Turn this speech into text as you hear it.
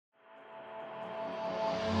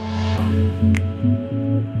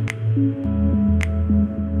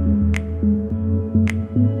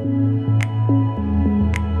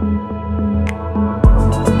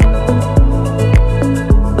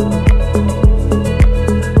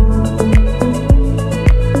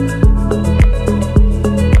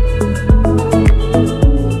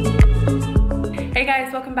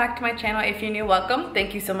Back to my channel. If you're new, welcome.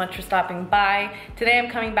 Thank you so much for stopping by. Today I'm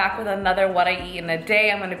coming back with another what I eat in a day.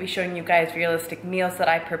 I'm going to be showing you guys realistic meals that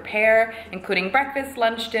I prepare, including breakfast,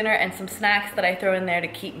 lunch, dinner, and some snacks that I throw in there to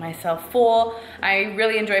keep myself full. I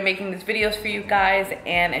really enjoy making these videos for you guys,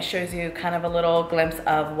 and it shows you kind of a little glimpse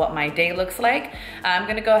of what my day looks like. I'm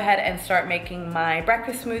going to go ahead and start making my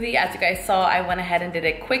breakfast smoothie. As you guys saw, I went ahead and did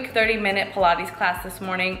a quick 30-minute Pilates class this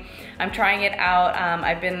morning. I'm trying it out.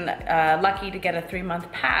 I've been lucky to get a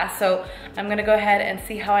 3-month pass, so I'm gonna go ahead and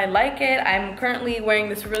see how I like it. I'm currently wearing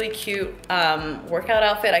this really cute workout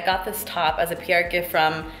outfit. I got this top as a PR gift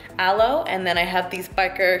from Aloe, and then I have these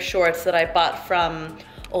biker shorts that I bought from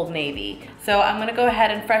Old Navy. So I'm gonna go ahead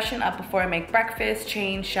and freshen up before I make breakfast,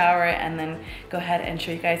 change, shower, and then go ahead and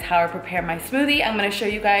show you guys how I prepare my smoothie. I'm gonna show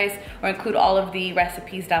you guys or include all of the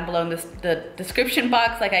recipes down below in the description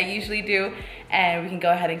box like I usually do, and we can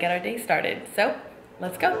go ahead and get our day started. So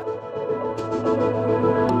let's go.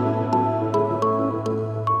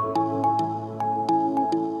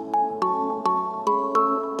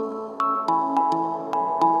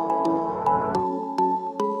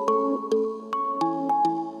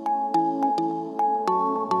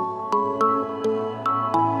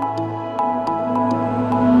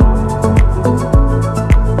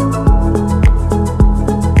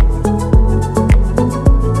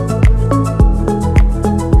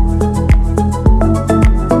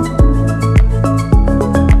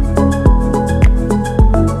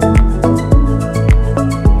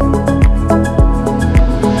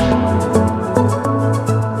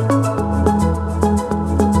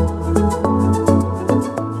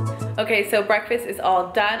 Okay, so breakfast is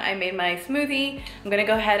all done. I made my smoothie. I'm gonna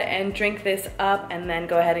go ahead and drink this up and then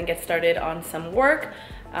go ahead and get started on some work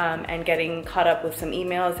and getting caught up with some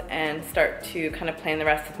emails and start to kind of plan the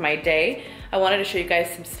rest of my day. I wanted to show you guys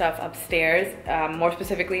some stuff upstairs. More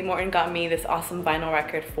specifically, Morton got me this awesome vinyl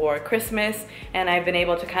record for Christmas, and I've been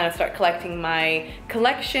able to kind of start collecting my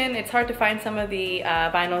collection. It's hard to find some of the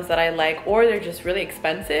vinyls that I like, or they're just really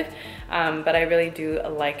expensive, but I really do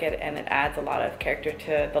like it, and it adds a lot of character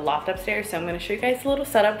to the loft upstairs. So I'm going to show you guys a little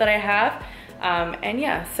setup that I have. And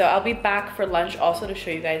yeah, so I'll be back for lunch also to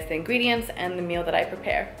show you guys the ingredients and the meal that I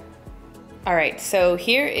prepare. All right, so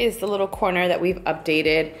here is the little corner that we've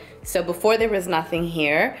updated. So before there was nothing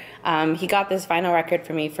here. He got this vinyl record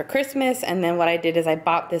for me for Christmas, and then what I did is I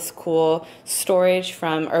bought this cool storage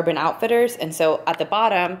from Urban Outfitters, and so at the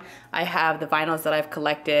bottom I have the vinyls that I've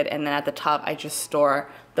collected, and then at the top I just store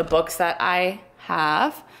the books that I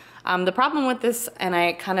have. The problem with this, and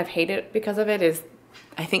I kind of hate it because of it, is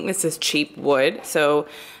I think this is cheap wood, so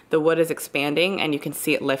the wood is expanding and you can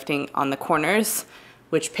see it lifting on the corners,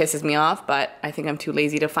 which pisses me off, but I think I'm too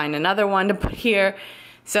lazy to find another one to put here.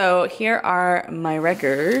 So here are my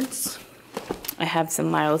records. I have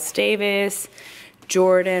some Miles Davis,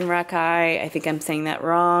 Jordan Rakai, I think I'm saying that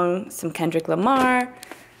wrong, some Kendrick Lamar,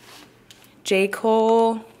 J.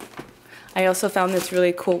 Cole. I also found this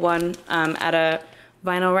really cool one at a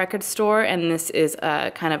vinyl record store, and this is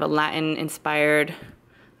kind of a Latin inspired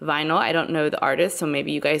vinyl. I don't know the artist, so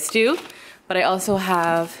maybe you guys do. But I also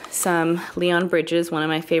have some Leon Bridges, one of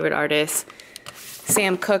my favorite artists,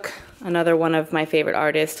 Sam Cooke, another one of my favorite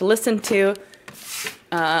artists to listen to.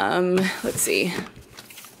 Let's see.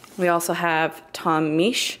 We also have Tom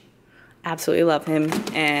Misch, absolutely love him,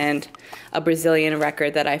 and a Brazilian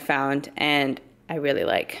record that I found and I really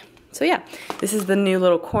like. So yeah, this is the new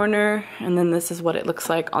little corner, and then this is what it looks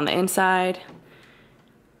like on the inside.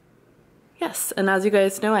 Yes, and as you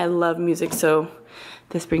guys know, I love music, so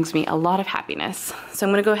this brings me a lot of happiness. So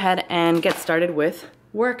I'm gonna go ahead and get started with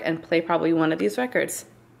work and play probably one of these records.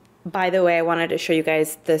 By the way, I wanted to show you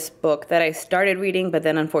guys this book that I started reading, but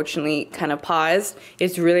then unfortunately kind of paused.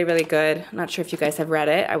 It's really, really good. I'm not sure if you guys have read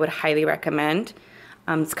it. I would highly recommend.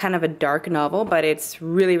 It's kind of a dark novel, but it's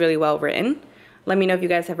really, really well written. Let me know if you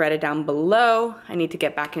guys have read it down below. I need to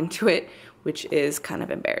get back into it, which is kind of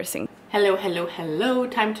embarrassing. Hello, hello, hello.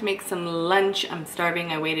 Time to make some lunch. I'm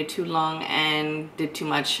starving. I waited too long and did too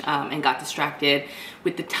much and got distracted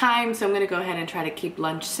with the time. So I'm gonna go ahead and try to keep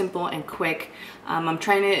lunch simple and quick. I'm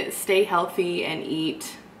trying to stay healthy and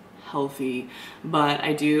eat healthy, but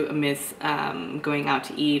I do miss going out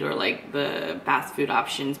to eat or like the fast food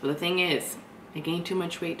options. But the thing is, I gained too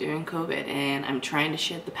much weight during COVID and I'm trying to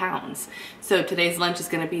shed the pounds. So today's lunch is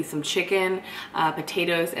gonna be some chicken,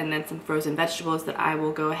 potatoes, and then some frozen vegetables that I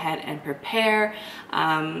will go ahead and prepare.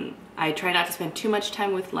 I try not to spend too much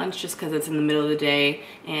time with lunch just because it's in the middle of the day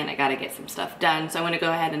and I gotta get some stuff done. So I'm gonna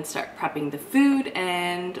go ahead and start prepping the food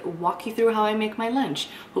and walk you through how I make my lunch.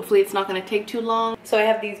 Hopefully it's not gonna take too long. So I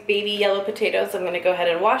have these baby yellow potatoes. I'm gonna go ahead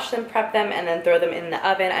and wash them, prep them, and then throw them in the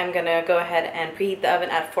oven. I'm gonna go ahead and preheat the oven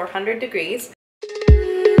at 400 degrees.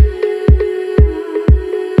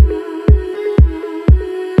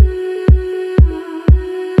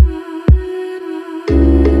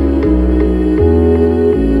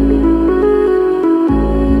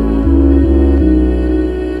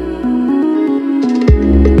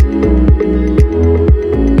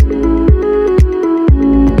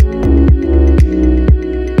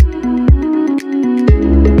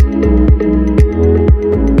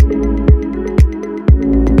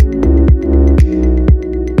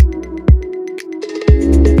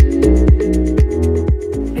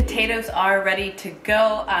 Are ready to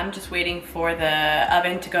go. I'm just waiting for the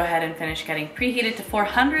oven to go ahead and finish getting preheated to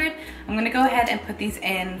 400. I'm gonna go ahead and put these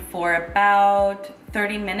in for about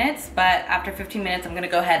 30 minutes, but after 15 minutes I'm gonna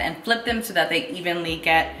go ahead and flip them so that they evenly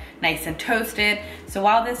get nice and toasted. So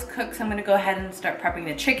while this cooks, I'm gonna go ahead and start prepping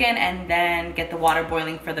the chicken and then get the water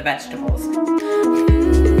boiling for the vegetables.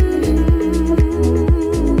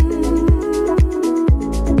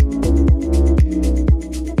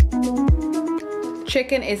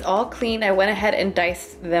 Chicken is all clean. I went ahead and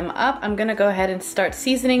diced them up. I'm gonna go ahead and start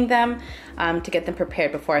seasoning them to get them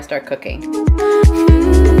prepared before I start cooking.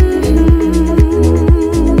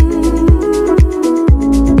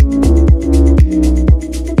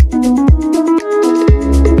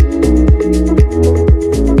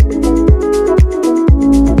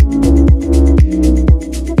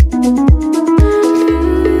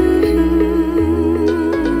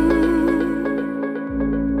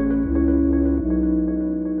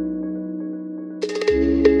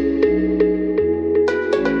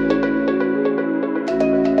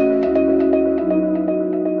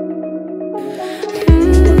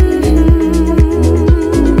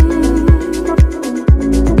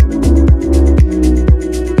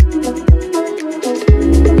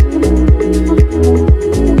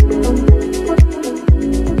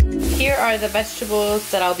 The vegetables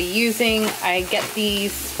that I'll be using. I get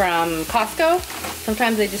these from Costco.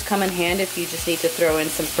 Sometimes they just come in hand if you just need to throw in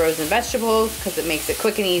some frozen vegetables because it makes it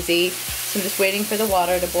quick and easy. So I'm just waiting for the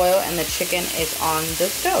water to boil and the chicken is on the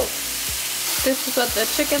stove. This is what the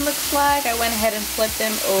chicken looks like. I went ahead and flipped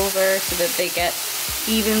them over so that they get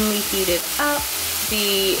evenly heated up.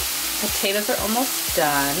 The potatoes are almost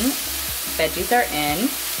done. Veggies are in.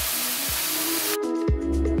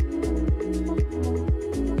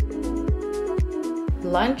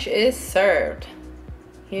 Lunch is served.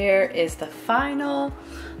 Here is the final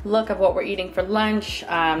look of what we're eating for lunch.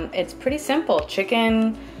 It's pretty simple.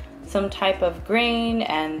 Chicken, some type of grain,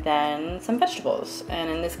 and then some vegetables. And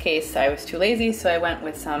in this case, I was too lazy, so I went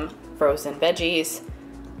with some frozen veggies.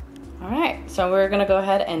 All right, so we're gonna go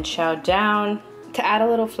ahead and chow down. To add a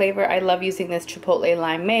little flavor, I love using this Chipotle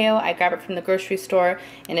lime mayo. I grab it from the grocery store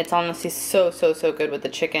and it's honestly so good with the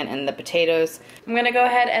chicken and the potatoes. I'm gonna go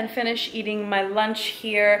ahead and finish eating my lunch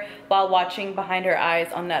here while watching Behind Her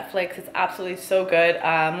Eyes on Netflix. It's absolutely so good.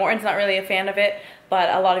 Morton's not really a fan of it, but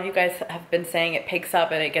a lot of you guys have been saying it picks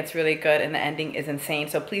up and it gets really good and the ending is insane,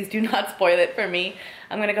 so please do not spoil it for me.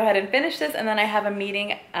 I'm gonna go ahead and finish this and then I have a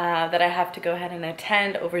meeting that I have to go ahead and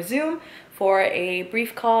attend over Zoom for a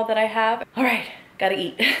brief call that I have. All right. Gotta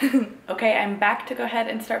eat. Okay, I'm back to go ahead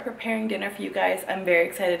and start preparing dinner for you guys. I'm very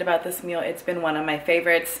excited about this meal. It's been one of my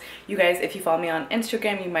favorites. You guys, if you follow me on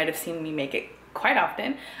Instagram, you might have seen me make it quite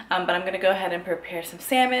often. But I'm gonna go ahead and prepare some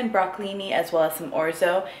salmon, broccolini, as well as some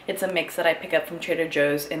orzo. It's a mix that I pick up from Trader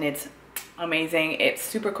Joe's and it's amazing. It's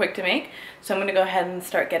super quick to make. So I'm gonna go ahead and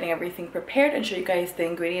start getting everything prepared and show you guys the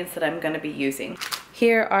ingredients that I'm gonna be using.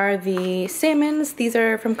 Here are the salmons. These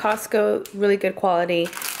are from Costco, really good quality.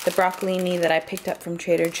 The broccolini that I picked up from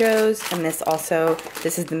Trader Joe's, and this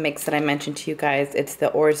is the mix that I mentioned to you guys. It's the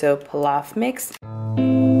Orzo Pilaf mix.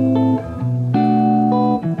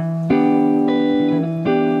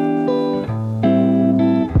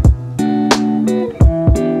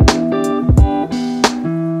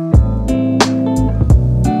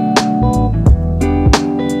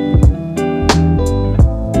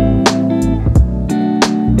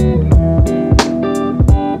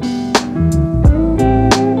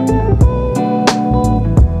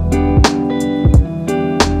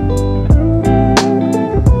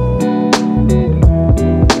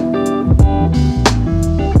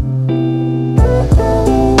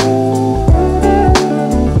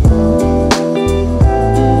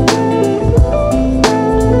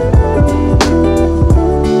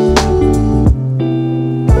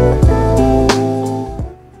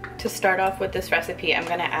 start off with this recipe, I'm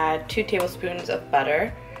gonna add 2 tablespoons of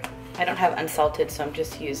butter. I don't have unsalted, so I'm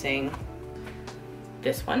just using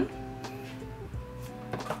this one.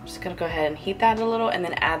 I'm just gonna go ahead and heat that a little and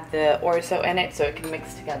then add the orzo in it so it can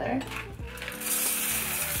mix together.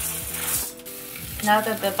 Now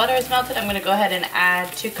that the butter is melted, I'm gonna go ahead and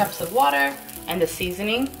add 2 cups of water and the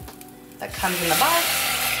seasoning that comes in the box.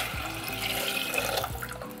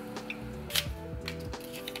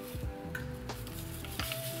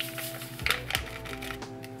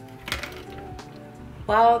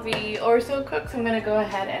 While the orzo cooks, I'm gonna go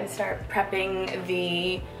ahead and start prepping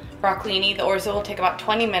the broccolini. The orzo will take about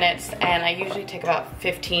 20 minutes, and I usually take about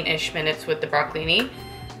 15-ish minutes with the broccolini.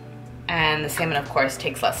 And the salmon, of course,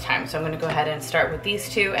 takes less time. So I'm gonna go ahead and start with these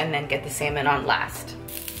 2 and then get the salmon on last.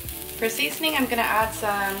 For seasoning, I'm gonna add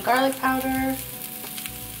some garlic powder,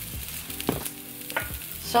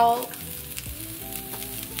 salt,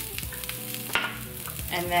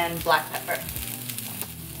 and then black pepper.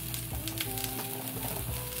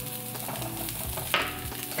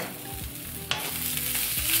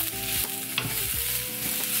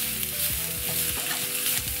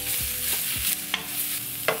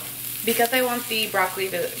 Because I want the broccoli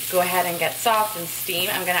to go ahead and get soft and steam,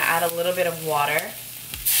 I'm gonna add a little bit of water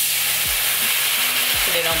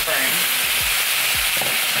so they don't burn.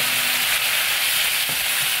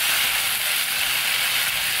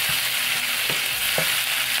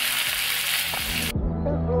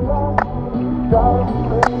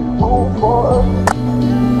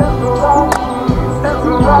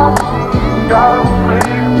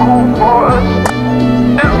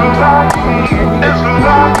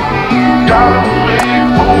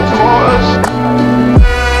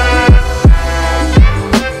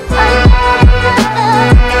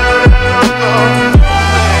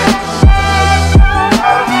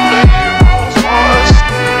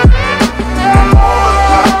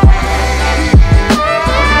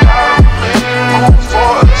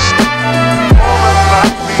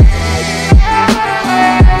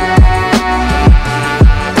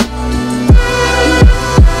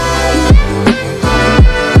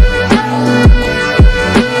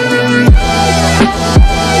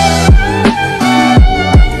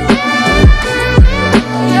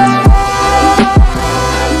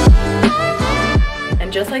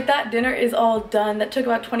 Dinner is all done. That took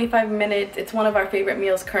about 25 minutes. It's one of our favorite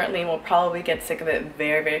meals currently, and we'll probably get sick of it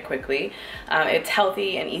very, very quickly. It's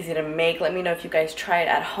healthy and easy to make. Let me know if you guys try it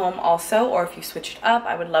at home also, or if you switched up.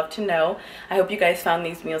 I would love to know. I hope you guys found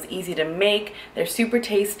these meals easy to make. They're super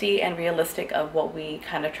tasty and realistic of what we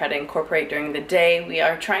kind of try to incorporate during the day. We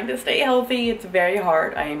are trying to stay healthy. It's very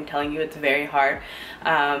hard. I am telling you, it's very hard.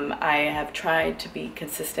 I have tried to be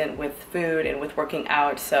consistent with food and with working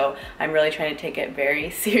out, so I'm really trying to take it very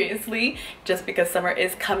seriously just because summer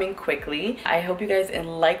is coming quickly. I hope you guys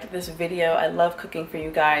liked this video. I love cooking for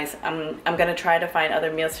you guys. I'm gonna try to find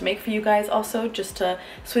other meals to make for you guys also, just to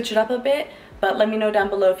switch it up a bit. But let me know down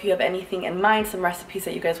below if you have anything in mind, some recipes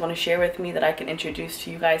that you guys want to share with me that I can introduce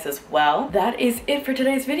to you guys as well. That is it for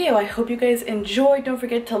today's video. I hope you guys enjoyed. Don't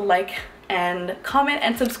forget to like and comment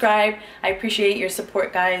and subscribe. I appreciate your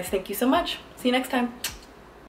support, guys. Thank you so much. See you next time.